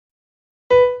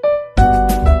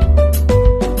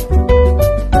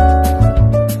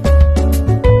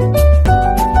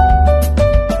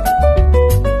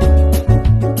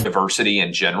diversity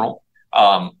in general.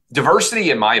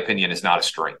 Diversity, in my opinion, is not a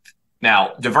strength.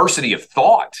 Now, diversity of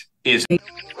thought is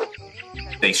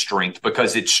a strength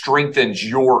because it strengthens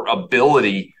your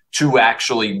ability to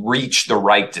actually reach the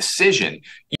right decision.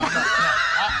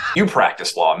 You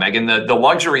practice law, Megan. The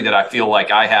luxury that I feel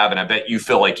like I have, and I bet you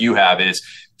feel like you have, is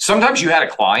sometimes you had a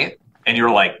client and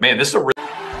you're like, man, this is a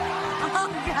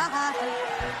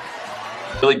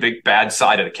really big bad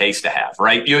side of the case to have,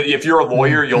 right? If you're a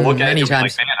lawyer, you'll look at it and be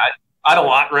like, man, I'd a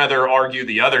lot rather argue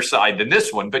the other side than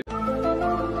this one. But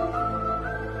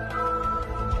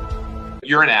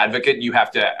you're an advocate and you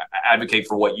have to advocate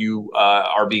for what you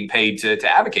are being paid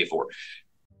to advocate for.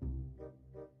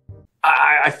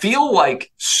 I feel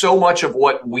like so much of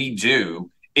what we do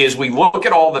is we look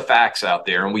at all the facts out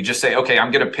there and we just say, okay,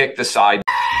 I'm going to pick the side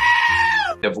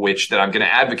of which that I'm going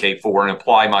to advocate for and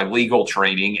apply my legal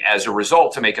training as a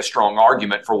result to make a strong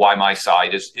argument for why my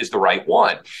side is the right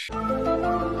one.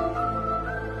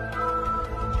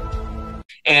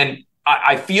 And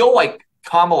I feel like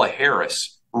Kamala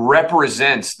Harris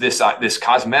represents this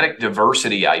cosmetic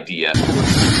diversity idea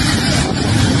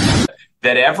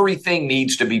that everything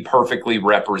needs to be perfectly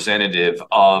representative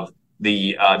of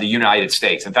the United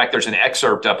States. In fact, there's an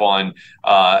excerpt up on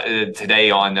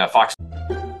today on Fox.